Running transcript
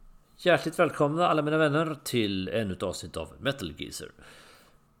Hjärtligt välkomna alla mina vänner till ännu ett avsnitt av Metal Geezer.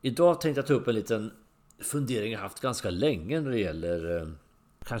 Idag tänkte jag ta upp en liten fundering jag haft ganska länge när det gäller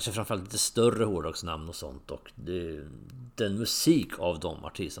kanske framförallt lite större hårdrocksnamn och sånt, och den musik av de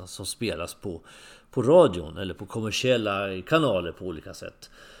artisterna som spelas på radion eller på kommersiella kanaler på olika sätt,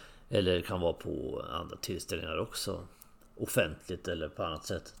 eller kan vara på andra tillställningar också, offentligt eller på annat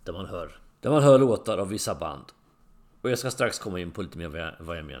sätt, där man hör låtar av vissa band. Och jag ska strax komma in på lite mer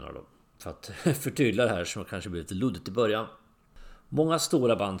vad jag menar då, för att förtydliga det här som kanske blir lite luddigt i början. Många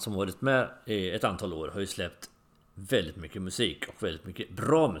stora band som varit med i ett antal år har ju släppt väldigt mycket musik och väldigt mycket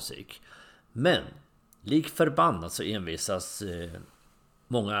bra musik. Men lik förbannat så envisas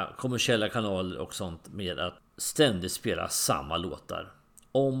många kommersiella kanaler och sånt med att ständigt spela samma låtar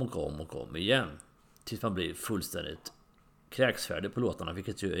om och om igen, tills man blir fullständigt kräksfärdig på låtarna,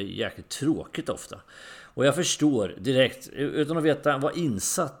 vilket ju är jäkligt tråkigt ofta. Och jag förstår direkt, utan att veta, vara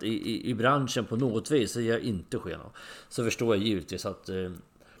insatt i branschen på något vis, så jag inte sken av, så förstår jag givetvis att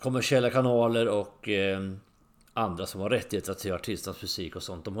kommersiella kanaler och andra som har rättigheter till artistens musik och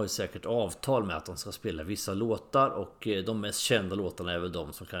sånt, de har ju säkert avtal med att de ska spela vissa låtar, och de mest kända låtarna är väl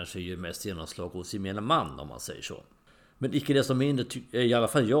de som kanske gör mest genomslag hos gemene man, om man säger så. Men icke det som mindre, i alla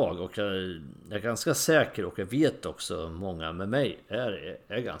fall jag, och jag är ganska säker, och jag vet också många med mig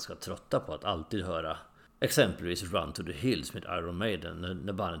är ganska trötta på att alltid höra exempelvis Run to the Hills med Iron Maiden,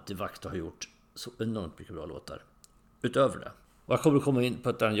 när bandet i Vakta har gjort så enormt mycket bra låtar utöver det. Och jag kommer att komma in på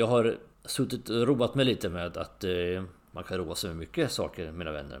att jag har suttit och roat mig lite med att man kan roa sig med mycket saker,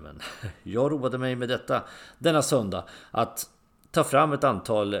 mina vänner, men jag roade mig med denna söndag, att ta fram ett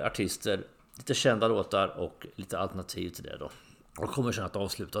antal artister, lite kända låtar och lite alternativ till det då. Och kommer sen att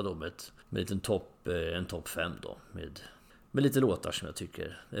avsluta då med en topp 5 då, med lite låtar som jag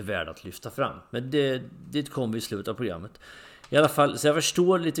tycker är värda att lyfta fram. Men det kommer vi i slutet av programmet. I alla fall, så jag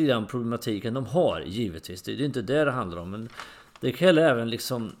förstår lite grann problematiken de har, givetvis. Det är inte det handlar om, men det kan heller även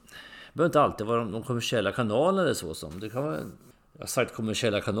liksom, det behöver inte alltid vara de kommersiella kanalerna eller så som. Det kan vara, jag har sagt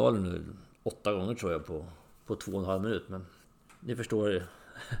kommersiella kanaler nu 8 gånger tror jag på 2,5 minut, men ni förstår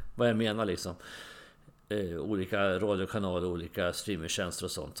vad jag menar liksom. Olika radiokanaler, olika streamingtjänster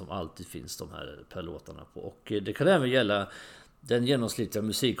och sånt som alltid finns de här per låtarna på. Och det kan även gälla den genomsnittliga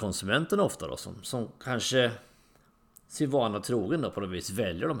musikkonsumenten ofta då, som kanske sin vana trogen då på något vis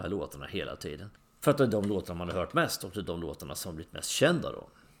väljer de här låtarna hela tiden. För att det är de låtarna man har hört mest, och det är de låtarna som blivit mest kända då.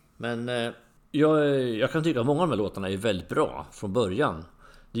 Men jag kan tycka att många av de här låtarna är väldigt bra från början.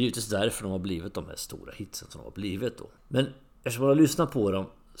 Det är ju inte därför de har blivit de här stora hitsen som de har blivit då. Men eftersom man har lyssnat på dem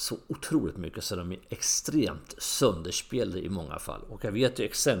så otroligt mycket, så är de extremt sönderspelade i många fall. Och jag vet ju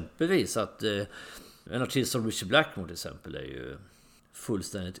exempelvis att en artist som Ritchie Blackmore till exempel är ju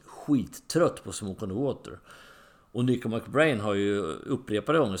fullständigt skittrött på Smoke on the Water. Och Nico McBrain har ju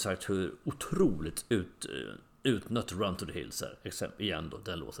upprepade gånger sagt hur otroligt utnött Run to the Hills är. Igen då,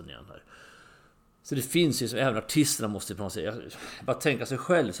 den låten igen här. Så det finns ju, som även artisterna måste på något sätt bara tänka sig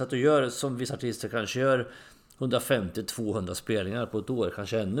själv, så att du gör som vissa artister kanske gör 150-200 spelningar på ett år,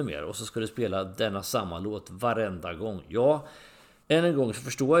 kanske ännu mer, och så ska du spela denna samma låt varenda gång. Ja, än en gång så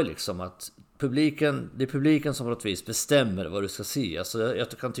förstår jag liksom att det är publiken som på något vis bestämmer vad du ska se. Alltså jag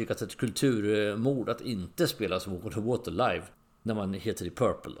kan tycka att det är ett kulturmord att inte spela Smoke on the Water live när man heter i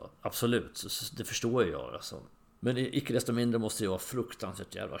Purple då. Absolut, så det förstår jag alltså. Men icke desto mindre måste det vara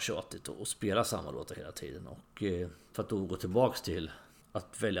fruktansvärt jävla tjatigt att spela samma låtar hela tiden. Och för att då gå tillbaks till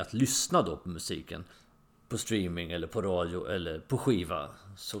att välja att lyssna då på musiken på streaming eller på radio eller på skiva,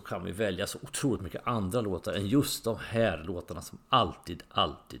 så kan vi välja så otroligt mycket andra låtar än just de här låtarna som alltid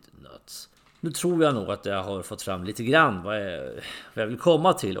nöts. Nu tror jag nog att jag har fått fram lite grann vad jag vill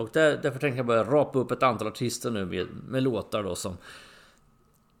komma till, och därför tänker jag börja rapa upp ett antal artister nu med låtar då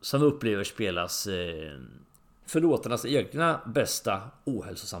som upplever spelas för låtarnas egna bästa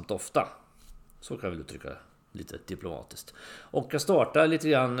ohälsosamt ofta. Så kan vi uttrycka lite diplomatiskt. Och jag startar lite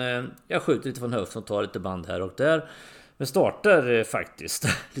grann, jag skjuter lite från höften och tar lite band här och där. Men startar faktiskt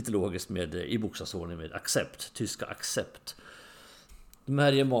lite logiskt med i bokstavsordning med Accept, tyska Accept. De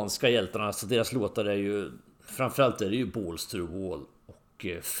här germanska hjältarna, alltså deras låtar är ju, framförallt är det ju Balls to the Wall och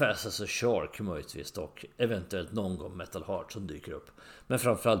Fast as a Shark möjligtvis, och eventuellt någon gång Metal Heart som dyker upp. Men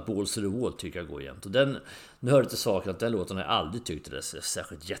framförallt Balls to the Wall tycker jag går jämt. Och nu hör det till saken att den låten har jag aldrig tyckt det är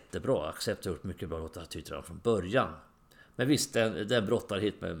särskilt jättebra. Accept har gjort mycket bra låtar, tyckte jag från början. Men visst, den brottar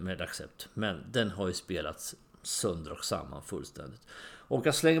hit med Accept. Men den har ju spelats sönder och samman fullständigt. Och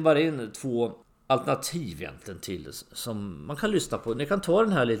jag slänger bara in 2 alternativ egentligen till som man kan lyssna på. Ni kan ta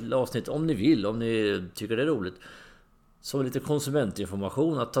den här lilla avsnitt om ni vill, om ni tycker det är roligt. Så lite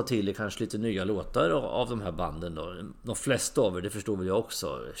konsumentinformation att ta till kanske lite nya låtar av de här banden då. De flesta av er, det förstår väl jag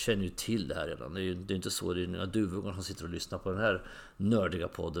också, känner ju till det här redan. Det är inte så, det är några duvungar som sitter och lyssnar på den här nördiga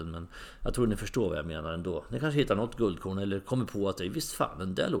podden. Men jag tror ni förstår vad jag menar ändå. Ni kanske hittar något guldkorn eller kommer på att visst fan,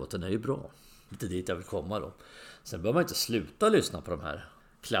 den där låten är ju bra. Lite dit jag vill komma då. Sen behöver man inte sluta lyssna på de här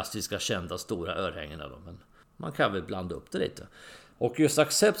klassiska, kända, stora örhängena då. Men man kan väl blanda upp det lite. Och just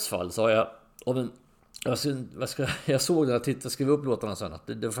Accepts fall så har jag jag såg när jag skrev upp låtarna sen att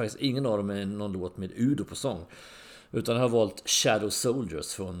det var faktiskt ingen av dem är någon låt med Udo på sång. Utan jag har valt Shadow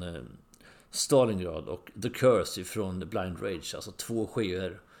Soldiers från Stalingrad och The Curse från Blind Rage. Alltså 2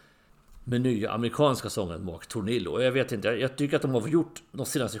 skivor med nya amerikanska sången Mark Tornillo. Och jag vet inte, jag tycker att de har gjort de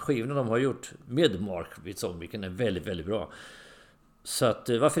senaste skivorna de har gjort med Mark vid sång, vilken är väldigt, väldigt bra. Så att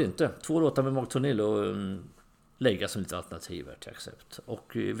varför inte? 2 låtar med Mark Tornillo lägga som lite alternativ här till Accept.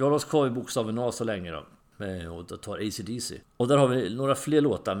 Och vi håller oss kvar i bokstaven A så länge då. Och då tar AC/DC. Och där har vi några fler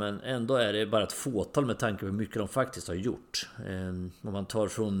låtar, men ändå är det bara ett fåtal med tanke på hur mycket de faktiskt har gjort. Om man tar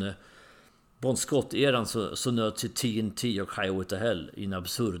från Bon Scott-eran så nöts ju TNT och Highway to Hell in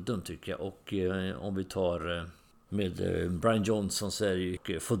absurdum tycker jag. Och om vi tar med Brian Johnson så är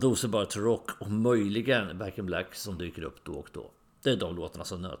det ju For Those About to Rock och möjligen Back in Black som dyker upp då och då. Det är de låtarna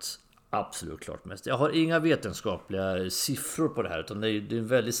som nöts absolut klart mest. Jag har inga vetenskapliga siffror på det här, utan det är en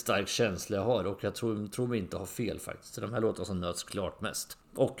väldigt stark känsla jag har, och jag tror mig inte ha fel faktiskt. De här låtarna som nöts klart mest.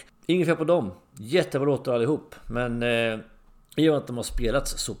 Och inget fel på dem. Jättebra låtar allihop, men i och med att de har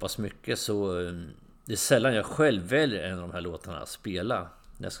spelats så pass mycket så det är sällan jag själv väljer en av de här låtarna att spela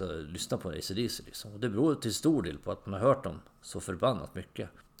när jag ska lyssna på AC/DC liksom. Och det beror till stor del på att man har hört dem så förbannat mycket.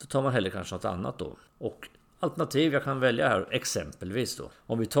 Då tar man heller kanske något annat då. Och alternativ jag kan välja här exempelvis då.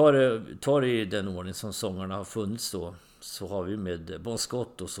 Om vi tar i den ordning som sångarna har funnits då, så har vi med Bon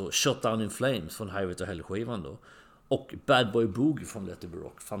Scott och så Shot Down in Flames från Highway to Hell-skivan då. Och Bad Boy Boogie från Let It Be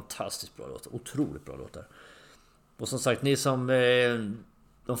Rock. Fantastiskt bra låtar. Otroligt bra låtar. Och som sagt, ni som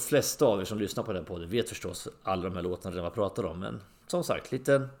de flesta av er som lyssnar på den podden vet förstås alla de här låtarna redan pratar om. Men som sagt,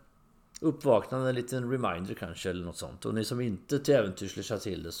 lite uppvaknande, en liten reminder kanske eller något sånt. Och ni som inte till äventyrs lyssnar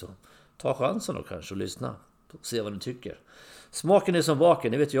till det, så ta chansen då kanske och lyssna och se vad ni tycker. Smaken är som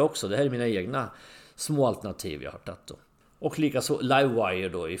baken, det vet jag också. Det här är mina egna små alternativ jag har tagit då. Och likaså Livewire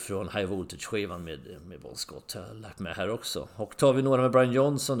då ifrån High Voltage-skivan med Bon Scott har jag lagt med här också. Och tar vi några med Brian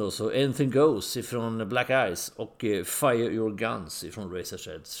Johnson då, så Anything Goes ifrån Black Eyes och Fire Your Guns ifrån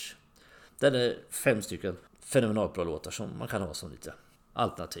Razor's Edge. Den är 5 stycken fenomenalt bra låtar som man kan ha som lite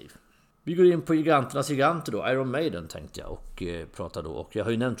alternativ. Vi går in på giganternas giganter då, Iron Maiden tänkte jag och prata då. Och jag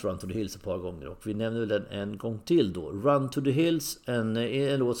har ju nämnt Run to the Hills ett par gånger och vi nämner den en gång till då. Run to the Hills, en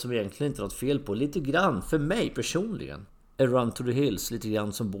låt som egentligen inte är något fel på. Lite grann, för mig personligen, är Run to the Hills lite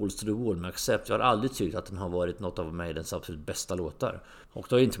grann som Balls to the Wall med Accept. Jag har aldrig tyckt att den har varit något av Maidens absolut bästa låtar. Och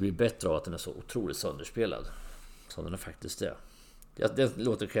det har inte blivit bättre av att den är så otroligt sönderspelad som den är faktiskt är. Den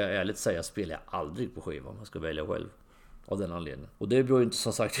låten kan jag ärligt säga spelar jag aldrig på skivan. Man ska välja själv. Av den anledningen. Och det beror ju inte,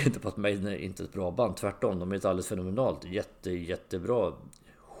 som sagt, inte på att Maiden är inte ett bra band. Tvärtom, de är ett alldeles fenomenalt. Jättebra,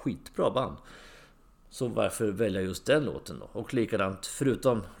 skitbra band. Så varför välja just den låten då? Och likadant,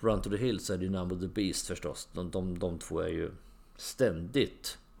 förutom Run to the Hills så är det ju Number the Beast förstås. De två är ju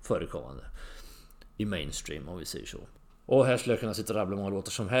ständigt förekommande i mainstream, om vi säger så. Och här skulle jag kunna sitta och rabbla många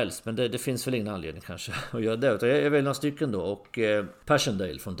låtar som helst, men det finns väl ingen anledning kanske att göra det. Utan jag väljer några stycken då. Och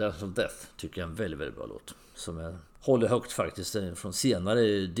Passchendaele från Dance of Death tycker jag är en väldigt, väldigt bra låt. Som jag håller högt faktiskt, från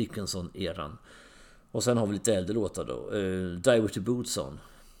senare Dickinson-eran. Och sen har vi lite äldre låtar då. Die With The Boots On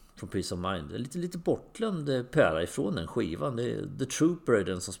från Peace of Mind. Lite bortglömd pärla ifrån den skivan. Det är The Trooper är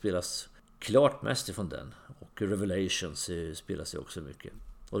den som spelas klart mest ifrån den. Och Revelations spelas ju också mycket.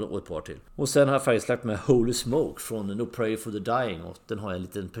 Och ett par till. Och sen har jag faktiskt lagt med Holy Smoke från No Prayer For The Dying. Och den har jag en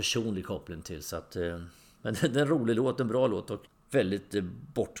liten personlig koppling till. Så att, men det är en rolig låt, en bra låt. Och väldigt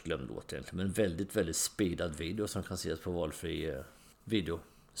bortglömd låt egentligen. Men väldigt, väldigt speedad video som kan ses på valfri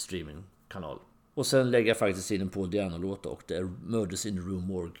videostreamingkanal. Och sen lägger jag faktiskt in en Paul Diano-låt. Och det är Murders in the Rue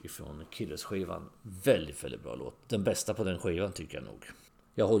Morgue från Killers-skivan. Väldigt, väldigt bra låt. Den bästa på den skivan tycker jag nog.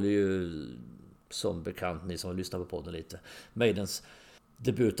 Jag håller ju som bekant, ni som har lyssnat på podden lite, Maidens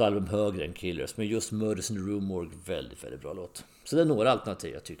debutalbum högre än Killers. Men just Murders in the Rue Morgue, väldigt, väldigt bra låt. Så det är några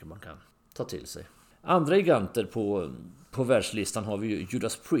alternativ jag tycker man kan ta till sig. Andra giganter på världslistan har vi ju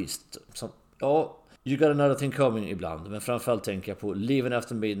Judas Priest. Som, ja, You Got Another Thing Coming ibland. Men framförallt tänker jag på Living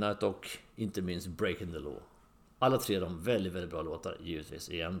After Midnight och inte minst Breaking the Law. Alla tre är de väldigt, väldigt bra låtar. Givetvis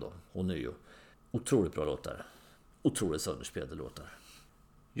igen då. Och nyo. Otroligt bra låtar. Otroligt sönderspelade låtar.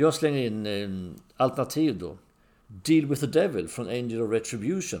 Jag slänger in alternativ då. Deal With The Devil från Angel of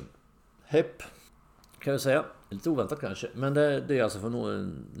Retribution. Hepp, kan jag säga. Lite oväntat kanske, men det är alltså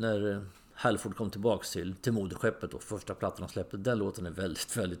från när Halford kom tillbaks till moderskeppet och första plattan han släppte. Den låten är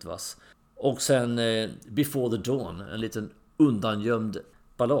väldigt, väldigt vass. Och sen Before the Dawn, en liten undangömd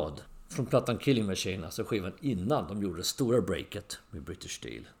ballad från plattan Killing Machine, alltså skivan innan de gjorde det stora breaket med British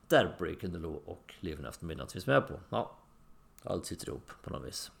Steel. Där Break in the Law och Living After Midnight finns med på. Ja, allt sitter ihop på något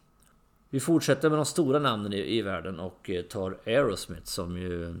vis. Vi fortsätter med de stora namnen i världen och tar Aerosmith som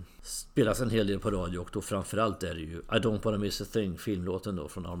ju spelas en hel del på radio, och då framförallt är det ju I Don't Wanna Miss a Thing, filmlåten då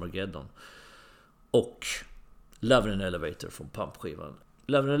från Armageddon, och Love in an Elevator från Pump-skivan.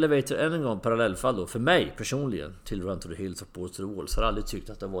 Love in an Elevator, än en gång parallellfall då för mig personligen till Run to the Hills och Balls to the Walls. Har aldrig tyckt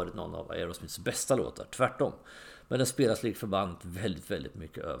att det har varit någon av Aerosmiths bästa låtar, tvärtom. Men den spelas lik förband väldigt, väldigt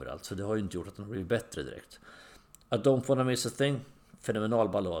mycket överallt, så det har ju inte gjort att den har blivit bättre direkt. I Don't Wanna Miss a Thing, fenomenal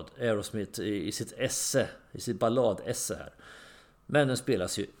ballad. Aerosmith i sitt esse, i sitt ballad-esse här. Men den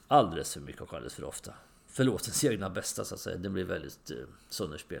spelas ju alldeles för mycket och alldeles för ofta. För låtens egna bästa så att säga. Den blir väldigt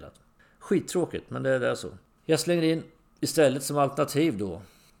sönderspelad. Skittråkigt, men det är så. Jag slänger in istället som alternativ då,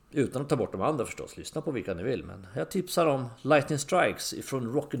 utan att ta bort de andra förstås, lyssna på vilka ni vill, men jag tipsar om Lightning Strikes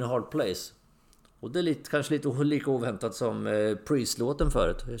ifrån Rockin' a Hard Place. Och det är kanske lite lika oväntat som Priest-låten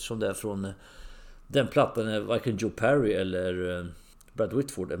förut, eftersom det är från den plattan är varken Joe Perry eller Brad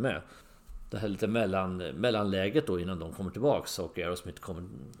Whitford är med. Det här lite mellanläget då innan de kommer tillbaks och Aerosmith kommer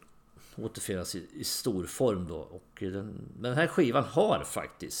återfinnas i stor form då. Och den här skivan har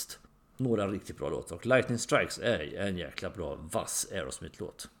faktiskt några riktigt bra låtar, och Lightning Strikes är en jäkla bra vass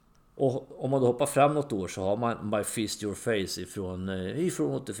Aerosmith-låt. Och om man då hoppar fram något år så har man My Fist Your Face ifrån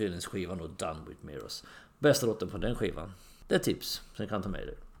återfinningsskivan och Done With Mirrors. Bästa låten på den skivan. Det är tips, sen kan ta med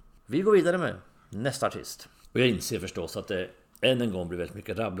det. Vi går vidare med nästa artist. Och jag inser förstås att det än en gång blir väldigt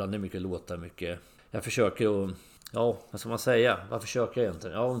mycket rabblande, mycket låtar, mycket. Jag försöker att, ja, vad ska man säga? Vad försöker jag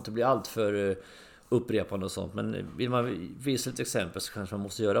egentligen? Ja, inte bli allt för upprepande och sånt. Men vill man visa ett exempel så kanske man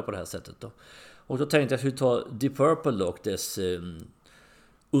måste göra på det här sättet då. Och då tänkte jag att vi tar Deep Purple då och dess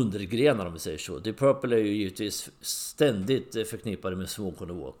undergrenar, om vi säger så. Deep Purple är ju givetvis ständigt förknippade med Smoke on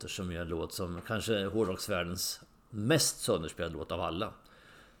the Water, som är en låt som kanske är hårdrocksvärldens mest sönderspelade låt av alla.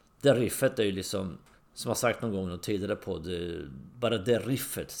 Det riffet är ju liksom, som jag sagt någon gång tidigare på det, bara det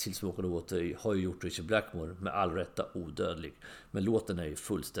riffet till Smoke on the Water har ju gjort Richard Blackmore med all rätta odödlig. Men låten är ju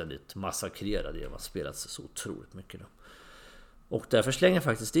fullständigt massakrerad genom att spelas så otroligt mycket då. Och därför slänger jag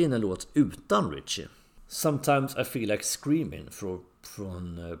faktiskt in en låt utan Richie. Sometimes I Feel Like Screaming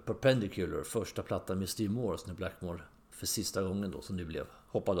från Perpendicular, första plattan med Steve Morse, när Blackmore för sista gången då som nu blev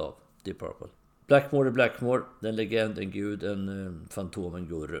hoppad av Deep Purple. Blackmore är Blackmore, en legend, en gud, en fantom, en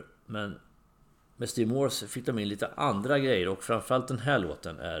guru. Men med Steve Morse fick de in lite andra grejer, och framförallt den här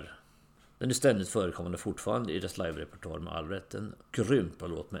låten den är ständigt förekommande fortfarande i dess live-repertoar med all rätt. En grymt bra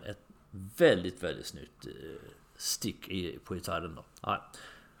låt med ett väldigt, väldigt snyggt stick på gitarren då. Ja,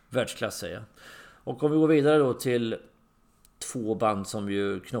 världsklass säger jag. Och om vi går vidare då till två band som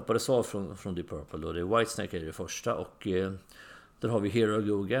ju knoppades av från Deep Purple då. Det är Whitesnake är det första, och där har vi Here I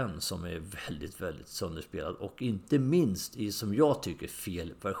Go Again som är väldigt, väldigt sönderspelad, och inte minst i, som jag tycker,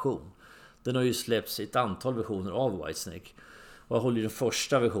 fel version. Den har ju släppts i ett antal versioner av Whitesnake, och jag håller ju den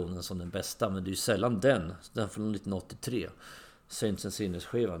första versionen som den bästa, men det är ju sällan den från 1983, Saints and Sinners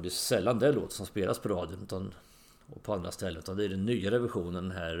skivan. Det är sällan den låt som spelas på radion och på andra ställen, utan det är den nyare versionen,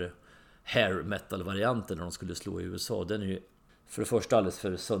 den här hair metal-varianten när de skulle slå i USA. Den är ju för det första alldeles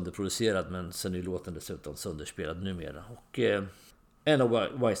för sönderproducerad, men sen är ju låten dessutom sönderspelad numera. Och en av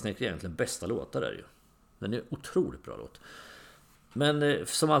Whitesnake är egentligen bästa låtar är ju. Den är otroligt bra låt. Men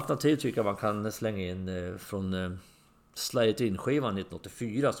som alternativ tycker jag man kan slänga in från Slide It In-skivan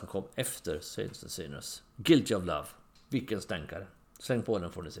 1984 som kom efter Saints and Sinners. Guilty of Love. Vilken stänkare. Släng på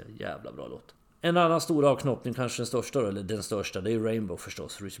den får ni se. Jävla bra låt. En annan stor avknoppning, kanske den största, eller den största, det är Rainbow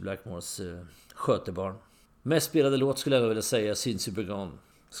förstås. Richard Blackmores skötebarn. Mest spelade låt skulle jag vilja säga Since You Begun,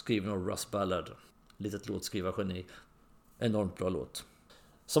 skriven av Russ Ballard. Litet låtskrivargeni. Enormt bra låt.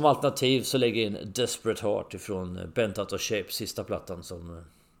 Som alternativ så lägger jag in Desperate Heart ifrån Bent Out of Shape, sista plattan som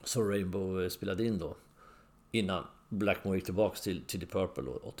Rainbow spelade in då, innan Blackmore gick tillbaks till The Purple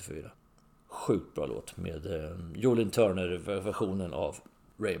 84. Sjukt bra låt med Jolin Turner-versionen av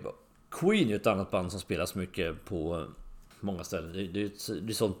Rainbow. Queen är ett annat band som spelas mycket på många ställen. Det är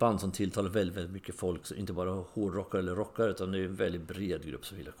ett sånt band som tilltalar väldigt, väldigt mycket folk, så inte bara hårdrockare eller rockare, utan det är en väldigt bred grupp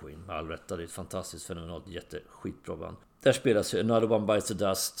som gillar Queen. Med all rätta, det är ett fantastiskt fenomenalt, jätteskitbra band. Där spelas Another One Bites the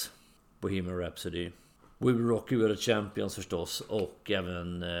Dust, Bohemian Rhapsody, We Will Rock You, The Champions förstås, och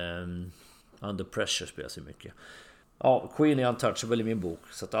även Under Pressure spelas ju mycket. Ja, Queen är untouchable i min bok,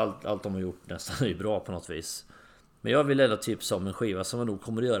 så att allt de har gjort nästan är bra på något vis. Men jag vill ändå tipsa om en skiva som man nog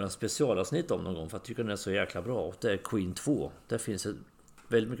kommer att göra en specialavsnitt om någon gång, för jag tycker den är så jäkla bra. Och det är Queen 2. Där finns det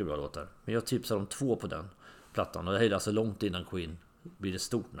väldigt mycket bra låtar. Men jag tipsar om 2 på den plattan. Och det är alltså långt innan Queen blir ett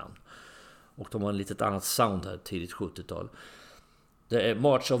stort namn. Och de har en litet annat sound här, tidigt 70-tal. Det är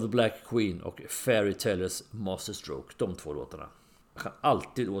March of the Black Queen och Fairy Tellers Masterstroke. De 2 låtarna. Jag kan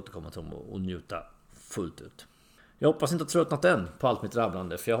alltid återkomma till dem och njuta fullt ut. Jag hoppas inte ha tröttnat än på allt mitt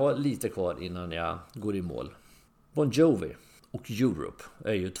rabblande, för jag har lite kvar innan jag går i mål. Bon Jovi och Europe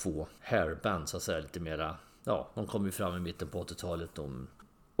är ju 2 hairband, så att säga, lite mera. Ja, de kom ju fram i mitten på 80-talet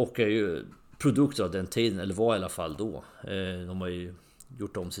och är ju produkter av den tiden, eller var i alla fall då. De har ju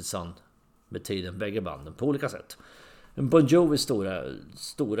gjort om sitt sound med tiden, bägge banden, på olika sätt. En Bon Jovi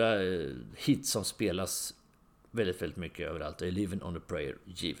stora hit som spelas väldigt, väldigt mycket överallt är Living on a Prayer,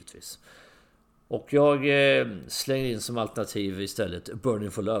 givetvis. Och jag slänger in som alternativ istället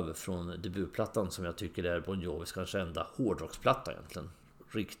Burning for Love från debutplattan, som jag tycker är Bon Jovis kanske enda hårdrocksplatta egentligen.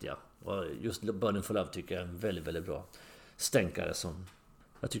 Riktiga. Och just Burning for Love tycker jag är en väldigt, väldigt bra stänkare som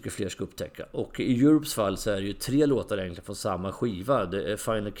jag tycker fler ska upptäcka. Och i Europes fall så är det ju 3 låtar egentligen från samma skiva. Det är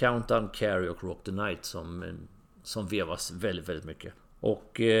Final Countdown, Carrie och Rock the Night som vevas väldigt, väldigt mycket.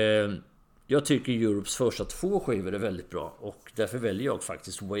 Och jag tycker Europes första 2 skivor är väldigt bra, och därför väljer jag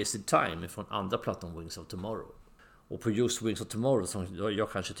faktiskt Wasted Time från andra plattan Wings of Tomorrow. Och på just Wings of Tomorrow, som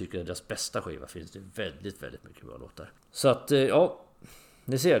jag kanske tycker är deras bästa skiva, finns det väldigt, väldigt mycket bra låtar. Så att ja,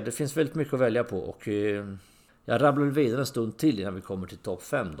 ni ser, det finns väldigt mycket att välja på, och jag rabblar vidare en stund till innan vi kommer till topp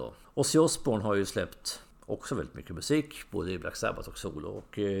 5 då. Ozzy Osbourne har ju släppt också väldigt mycket musik, både i Black Sabbath och solo,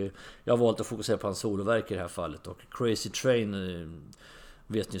 och jag har valt att fokusera på hans soloverk i det här fallet. Och Crazy Train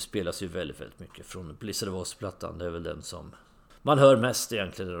vet ni spelas ju väldigt, väldigt mycket från Blizzard of Oz-plattan. Det är väl den som man hör mest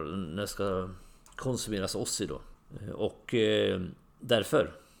egentligen när det ska konsumeras Ozzy då. Och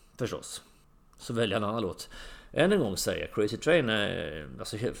därför förstås så väljer jag en annan låt. Än en gång säger Crazy Train är,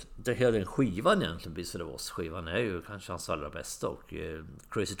 alltså hela den skivan egentligen, Blizzard of Oz-skivan är ju kanske hans allra bästa. Och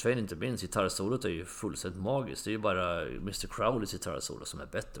Crazy Train, inte minst gitarrsolot, är ju fullständigt magiskt. Det är ju bara Mr. Crowleys gitarrsolo som är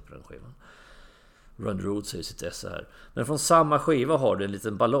bättre på den skivan. Run the Road säger sitt esse här. Men från samma skiva har det en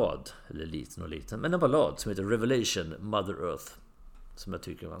liten ballad, eller liten, men en ballad som heter Revelation, Mother Earth, som jag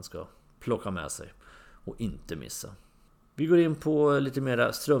tycker man ska plocka med sig och inte missa. Vi går in på lite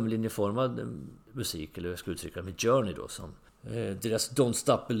mer strömlinjeformad musik, eller jag skulle uttrycka med Journey då, som deras Don't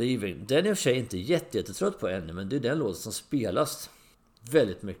Stop Believing. Den är i och för sig inte jättetrött på ännu, men det är den låten som spelas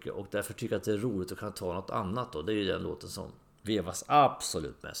väldigt mycket, och därför tycker jag att det är roligt att kunna ta något annat då. Det är ju den låten som vevas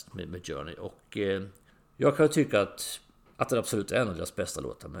absolut mest med Journey, och jag kan tycka att det absolut är en av deras bästa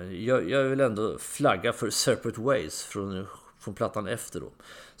låtar, men jag vill ändå flagga för Separate Ways från plattan efter då,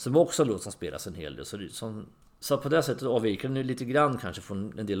 som också är en låt som spelas en hel del, så på det sättet avviker den lite grann kanske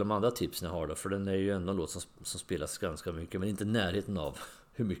från en del av de andra tipsen jag har då, för den är ju ändå en låt som spelas ganska mycket, men inte närheten av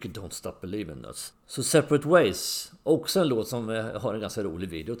hur mycket Don't Stop Believing nöts. Så Separate Ways, också en låt som har en ganska rolig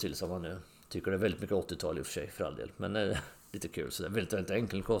video till, som man nu tycker det är väldigt mycket 80-tal i och för sig, för all del, men lite kul, så det är väldigt, väldigt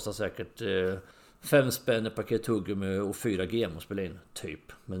enkelt. Kostar säkert 5 spänn ett paket tuggummi och 4 gem att spela in, typ.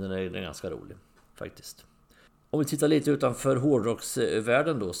 Men den är ganska rolig, faktiskt. Om vi tittar lite utanför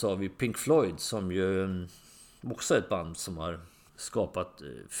hårdrocksvärlden då, så har vi Pink Floyd, som ju också är ett band som har skapat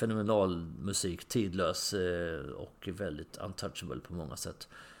fenomenal musik, tidlös och väldigt untouchable på många sätt.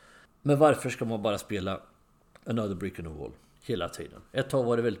 Men varför ska man bara spela Another Brick in the Wall hela tiden? Ett tag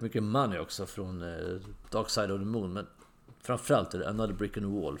var det väldigt mycket Money också från Dark Side of the Moon, men framförallt är det Another Brick in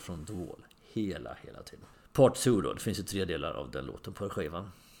the Wall från The Wall hela tiden. Part 2 då, det finns ju 3 delar av den låten på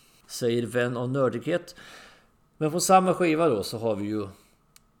skivan, säger vän av nördighet. Men på samma skiva då så har vi ju,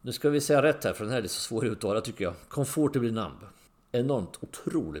 nu ska vi säga rätt här, för den här är så svår att uttala tycker jag, Comfortably Numb. Enormt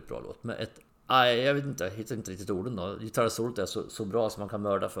otroligt bra låt med ett, jag vet inte, jag hittar inte riktigt orden då. Gitarrsolot är så bra som man kan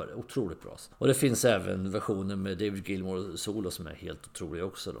mörda för det. Otroligt bra. Och det finns även versioner med David Gilmour solo som är helt otroliga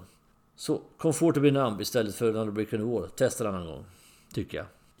också då. Så Comfortably Numb istället för Another Brick in the Wall. Testa en annan gång, tycker jag.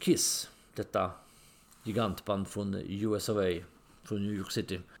 Kiss, detta gigantband från US of A, från New York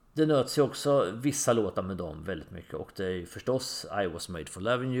City. Det nöts ju också vissa låtar med dem väldigt mycket, och det är förstås I Was Made for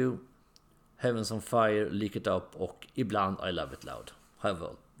Loving You, Heavens on Fire, Leak It Up och ibland I Love It Loud. Har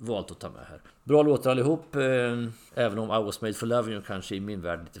jag valt att ta med här. Bra låtar allihop, även om I Was Made for Loving You kanske i min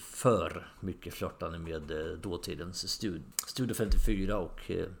värld lite för mycket flörtande med dåtidens Studio 54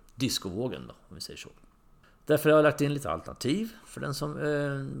 och discovågen då, om vi säger så. Därför har jag lagt in lite alternativ för den som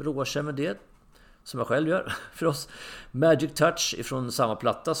roar sig med det, som jag själv gör för oss. Magic Touch ifrån samma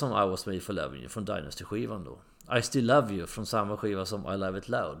platta som I Was Made for Loving You, från Dynasty-skivan då. I Still Love You från samma skiva som I Love It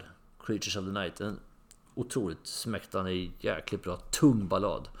Loud, Creatures of the Night. En otroligt smäktande, jäkligt bra, tung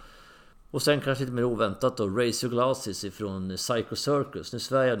ballad. Och sen kanske lite mer oväntat då, Raise Your Glasses ifrån Psycho Circus. Nu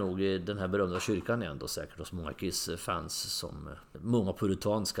svär jag nog i den här berömda kyrkan igen då, säkert hos många Kiss-fans, som många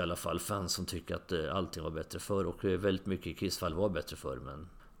puritanska i alla fall, fans som tycker att allting var bättre förr, och väldigt mycket i Kiss-fall var bättre förr, men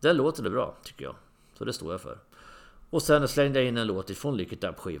den låter det bra tycker jag, så det står jag för. Och sen slängde jag in en låt ifrån Lick It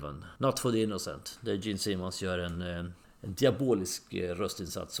Up-skivan, Not For The Innocent, där Gene Simmons gör en diabolisk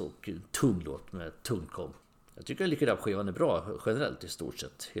röstinsats och tung låt med tung kom. Jag tycker Lick It Up-skivan är bra generellt i stort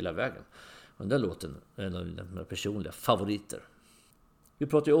sett hela vägen. Men den låten är en av mina personliga favoriter. Vi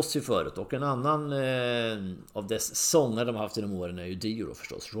pratade ju Ozzy förut, och en annan av dess sånger de har haft genom åren är ju Dio då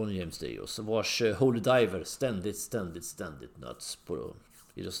förstås, Ronnie James Dio, så vars Holy Diver ständigt nöts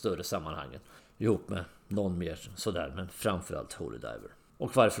i de större sammanhangen. Ihop med någon mer sådär, men framförallt Holy Diver.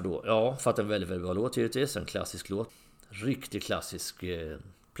 Och varför då? Ja, för att en väldigt, väldigt bra låt givetvis, en klassisk låt. Riktigt klassisk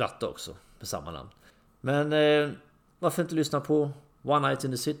platta också med samma namn. Men varför inte lyssna på One Night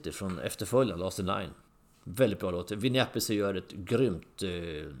in the City från efterföljaren Last in Line. Väldigt bra låt. Vinny Appice gör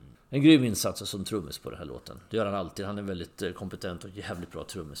en grym insats som trummis på den här låten. Det gör han alltid. Han är väldigt kompetent och jävligt bra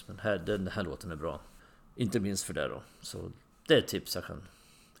trummis. Men den här låten är bra. Inte minst för det då. Så det är ett tips jag kan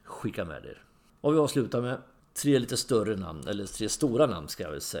skicka med er. Och vi avslutar med 3 lite större namn, eller 3 stora namn ska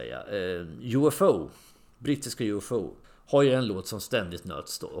jag väl säga. UFO, brittiska UFO, har ju en låt som ständigt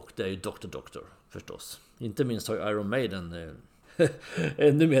nöts då, och det är ju Dr. förstås. Inte minst har ju Iron Maiden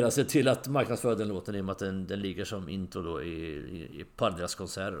ännu mer sett till att marknadsföra den låten, i och med att den ligger som intro då i på deras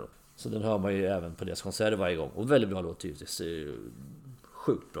konserter då. Så den hör man ju även på deras konserter varje gång. Och väldigt bra låt givetvis.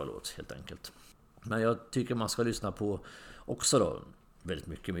 Sjukt bra låt helt enkelt. Men jag tycker man ska lyssna på också då väldigt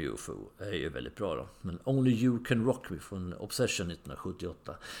mycket med UFO. Är ju väldigt bra då. Men Only You Can Rock Me från Obsession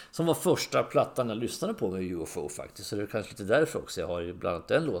 1978, som var första plattan jag lyssnade på med UFO faktiskt. Så det är kanske lite därför också jag har ju bland annat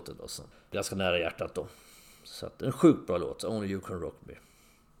den låten då, som ganska nära hjärtat då. Så att en sjukt bra låt, Only You Can Rock Me.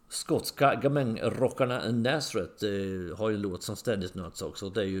 Skotska gamängrockarna Nazareth har ju en låt som ständigt nöts också,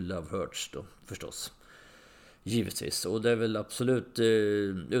 och det är ju Love Hurts då förstås. Givetvis, och det är väl absolut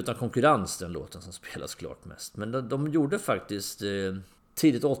utan konkurrens den låten som spelas klart mest. Men de gjorde faktiskt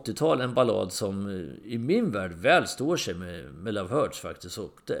tidigt 80-tal en ballad som i min värld väl står sig med Love Hurts faktiskt.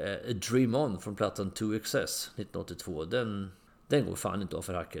 Och det är A Dream On från plattan 2XS 1982. Den går fan inte av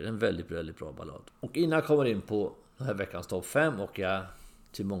för hacker. En väldigt, väldigt bra ballad. Och innan jag kommer in på den här veckans topp 5, och jag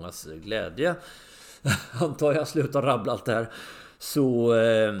till mångas glädje antar jag slutar rabbla allt det här, så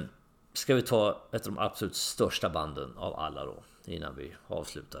ska vi ta ett av de absolut största banden av alla då, innan vi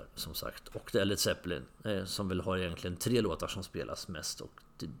avslutar som sagt. Och det är Led Zeppelin, som väl har egentligen 3 låtar som spelas mest, och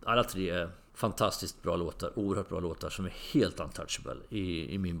alla 3 är fantastiskt bra låtar, oerhört bra låtar som är helt untouchable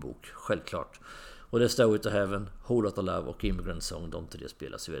i min bok, självklart. Och det är Stairway to Heaven, Whole Lotta Love och Immigrant Song, de 3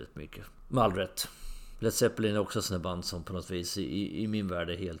 spelas ju väldigt mycket. Med all rätt. Led Zeppelin är också sådana band som på något vis i min värld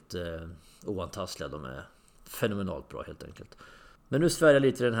är helt oantastliga. De är fenomenalt bra helt enkelt. Men nu svär jag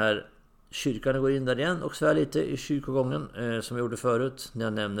lite i den här kyrkan, och går in där igen och svär lite i kyrkogången som jag gjorde förut när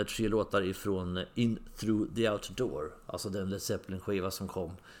jag nämner 3 låtar ifrån In Through the Outdoor, alltså den Led Zeppelin-skiva som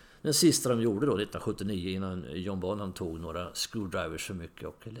kom, den sista de gjorde då 1979, innan John Bonham tog några screwdrivers för mycket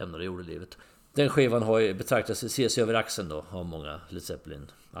och lämnade jordelivet. Den skivan har ju betraktats, ses över axeln då av många Led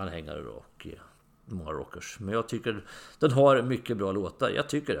Zeppelin-anhängare då, och många rockers. Men jag tycker den har mycket bra låtar. Jag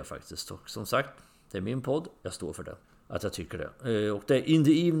tycker det faktiskt. Och som sagt, det är min podd. Jag står för det. Att jag tycker det. Och det är In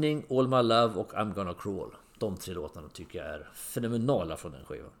the Evening, All My Love och I'm Gonna Crawl. De 3 låtarna tycker jag är fenomenala från den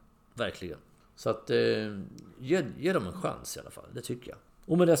skivan. Verkligen. Så att ge dem en chans i alla fall. Det tycker jag.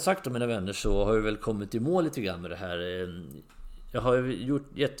 Och med det sagt då, mina vänner, så har vi väl kommit i mål lite grann med det här. Jag har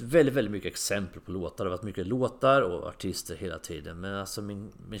gett väldigt, väldigt mycket exempel på låtar. Det har varit mycket låtar och artister hela tiden. Men alltså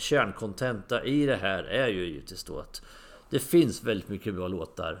min kärnkontenta i det här är ju givetvis då att det finns väldigt mycket bra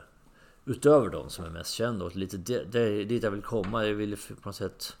låtar utöver de som är mest kända. Och lite dit jag vill komma. Jag vill på något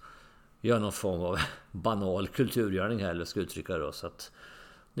sätt göra någon form av banal kulturgörning här, eller ska uttrycka det då, så att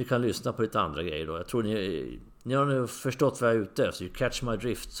ni kan lyssna på lite andra grejer då. Jag tror ni har nu förstått vad jag är ute efter. Så you catch my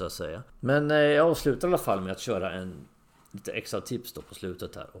drift så att säga. Men jag avslutar i alla fall med att köra en lite extra tips då på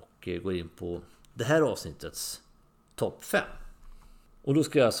slutet här, och går in på det här avsnittets topp 5. Och då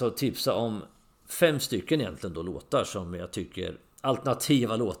ska jag alltså tipsa om 5 stycken egentligen då låtar som jag tycker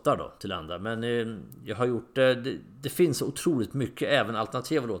alternativa låtar då till andra. Men jag har gjort det finns så otroligt mycket även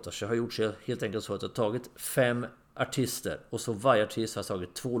alternativa låtar, så jag har gjort så helt enkelt så att jag har tagit 5 artister, och så varje artist har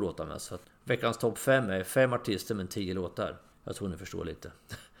tagit 2 låtar med. Så att veckans topp 5 är 5 artister med 10 låtar. Jag tror ni förstår lite.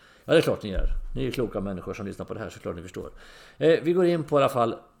 Ja, det är klart ni gör. Ni är kloka människor som lyssnar på det här, så klart ni förstår. Vi går in på i alla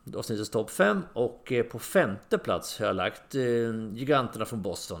fall avsnittets topp 5. Och på 5:e plats har jag lagt giganterna från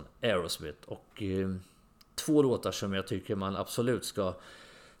Boston, Aerosmith. Och 2 låtar som jag tycker man absolut ska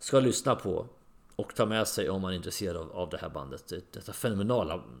ska lyssna på och ta med sig om man är intresserad av det här bandet. Detta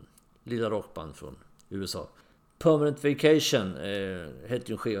fenomenala lilla rockband från USA. Permanent Vacation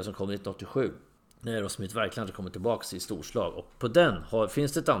hette ju en skiva som kom 1987. När Aerosmith verkligen hade kommit tillbaka i storslag. Och på den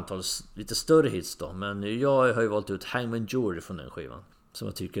finns det ett antal lite större hits då. Men jag har ju valt ut Hangman Jury från den skivan. Som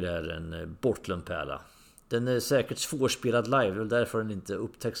jag tycker är en bortglömd pärla. Den är säkert svårspelad live och därför den inte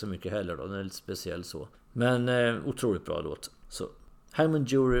upptäcks så mycket heller då. Den är lite speciell så. Men otroligt bra låt. Så Hangman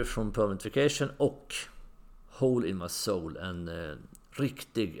Jury från Permanent Vacation och Hole in My Soul. En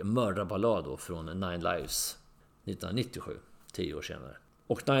riktig mördarballad då från Nine Lives 1997. 10 år senare.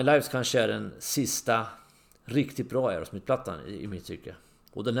 Och Nine Lives kanske är den sista riktigt bra Aerosmith-plattan i mitt tycke.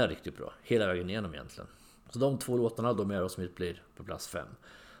 Och den är riktigt bra. Hela vägen igenom egentligen. Så de 2 låtarna då med Aerosmith blir på plats 5.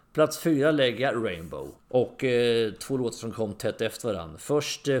 Plats 4 lägger jag Rainbow. Och 2 låtar som kom tätt efter varandra.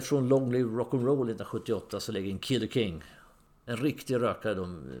 Först från Long Live Rock'n'Roll 1978 så lägger en Killer King. En riktig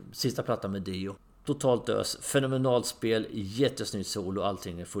rökare. Sista plattan med Dio. Totalt ös. Fenomenalt spel. Jättesnyggt solo.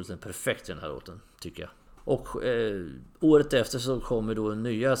 Allting är fullständigt perfekt i den här låten tycker jag. Och året efter så kommer då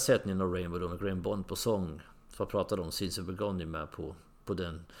nya sättningen av Rainbow då med Graham Bond på sång. För att prata om Sins of Begone med på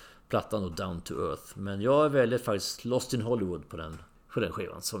den plattan och Down to Earth. Men jag väljer faktiskt Lost in Hollywood på den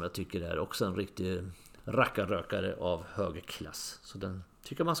skivan som jag tycker är också en riktig rackarrökare av hög klass. Så den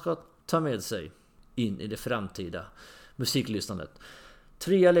tycker man ska ta med sig in i det framtida musiklyssnandet.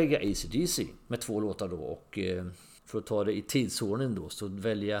 3 lägger AC/DC med 2 låtar då och för att ta det i tidsordning då så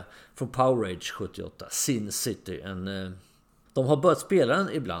väljer jag från Power Rage 78 Sin City. De har börjat spela den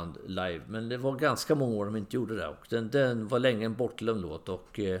ibland live men det var ganska många år de inte gjorde det och den var länge en bortglömd låt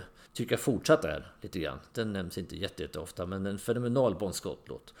och tycker jag fortsatt är lite grann. Den nämns inte jätteofta men en fenomenal Bon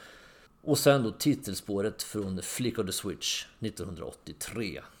Scott-låt. Och sen då titelspåret från Flick of the Switch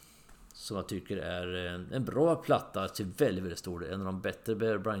 1983 som jag tycker är en bra platta till väldigt, väldigt stor. En av de bättre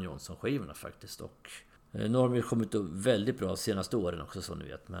Brian Johnson-skivorna faktiskt och nu har de ju kommit upp väldigt bra de senaste åren också som ni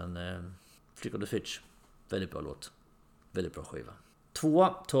vet. Men Flick of the Switch, väldigt bra låt. Väldigt bra skiva. 2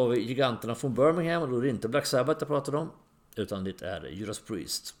 tar vi giganterna från Birmingham och då är det inte Black Sabbath jag pratar om. Utan det är Judas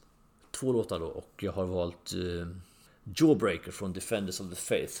Priest. 2 låtar då och jag har valt Jawbreaker från Defenders of the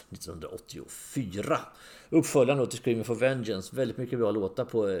Faith 1984. Uppföljaren då till Screaming for Vengeance. Väldigt mycket bra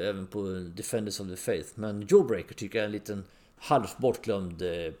låtar även på Defenders of the Faith. Men Jawbreaker tycker jag är en liten halvt bortglömd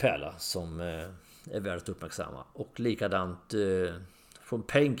pärla som är värd att uppmärksamma. Och likadant från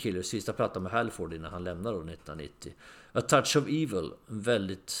Painkillers sista platta med Halford innan han lämnar då 1990. A Touch of Evil.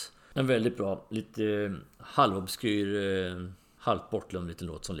 En väldigt bra, lite halvobskyr, halvt bortglömd liten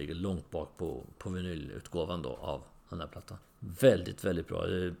låt som ligger långt bak på vinylutgåvan då av den här plattan. Väldigt, väldigt bra.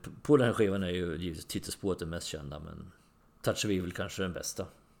 På den här skivan är ju givetvis titelspåret det mest kända men Touch of Evil kanske den bästa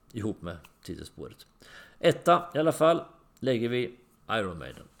ihop med titelspåret. 1 i alla fall lägger vi Iron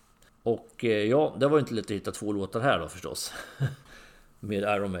Maiden. Och ja, det var inte lätt att hitta 2 låtar här då förstås med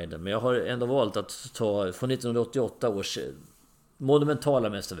Iron Maiden. Men jag har ändå valt att ta från 1988 års monumentala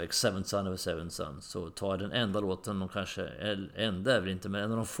mästerverk Seventh Son of a Seventh Son. Så tar jag den enda låten, de kanske enda är väl inte, men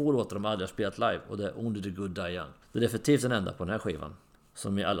en av de få låtar de aldrig har spelat live. Och det är Only the Good Die Young. Det är definitivt den enda på den här skivan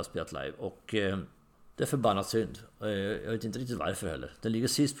som vi alla har spelat live. Och det är förbannat synd. Jag vet inte riktigt varför heller. Den ligger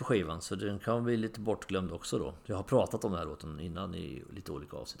sist på skivan så den kan bli lite bortglömd också då. Jag har pratat om den här låten innan i lite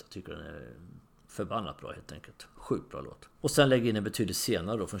olika avsnitt. Jag tycker den är förbannat bra helt enkelt. Sjukt bra låt. Och sen lägger in en betydligt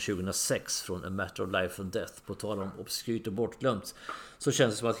senare då från 2006 från A Matter of Life and Death. På tal om obskyrt och bortglömt så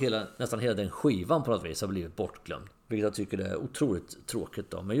känns det som att nästan hela den skivan på något vis har blivit bortglömd. Vilket jag tycker är otroligt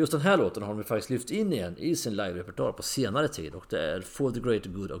tråkigt då. Men just den här låten har de faktiskt lyft in igen i sin live-repertoar på senare tid. Och det är For the Greater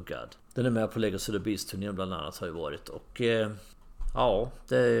Good of God. Den är med på Legacy of the Beast-turnén bland annat har ju varit. Och ja,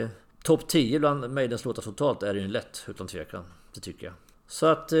 det är topp 10 bland Maidens låtar totalt är det ju lätt utan tvekan. Det tycker jag. Så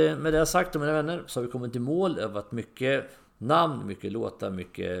att med det sagt mina vänner så har vi kommit i mål. Det har varit mycket namn, mycket låtar,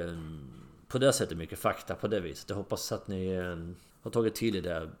 mycket på det sättet mycket fakta på det viset. Jag hoppas att ni har tagit till i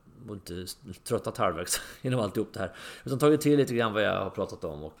det och inte tröttat halvvägs genom alltihop det här. Utan tagit till lite grann vad jag har pratat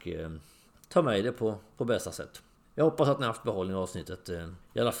om och ta med det på bästa sätt. Jag hoppas att ni har haft behållning av avsnittet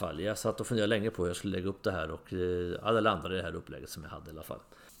i alla fall. Jag satt och funderade länge på hur jag skulle lägga upp det här och alla landade i det här upplägget som jag hade i alla fall.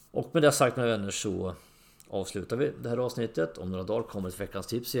 Och med det sagt mina vänner så avslutar vi det här avsnittet. Om några dagar kommer ett veckans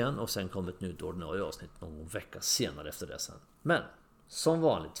tips igen och sen kommer ett nytt ordinarie avsnitt någon vecka senare efter det sen. Men som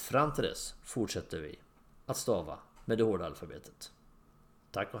vanligt fram till dess fortsätter vi att stava med det hårda alfabetet.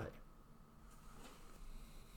 Tack och hej.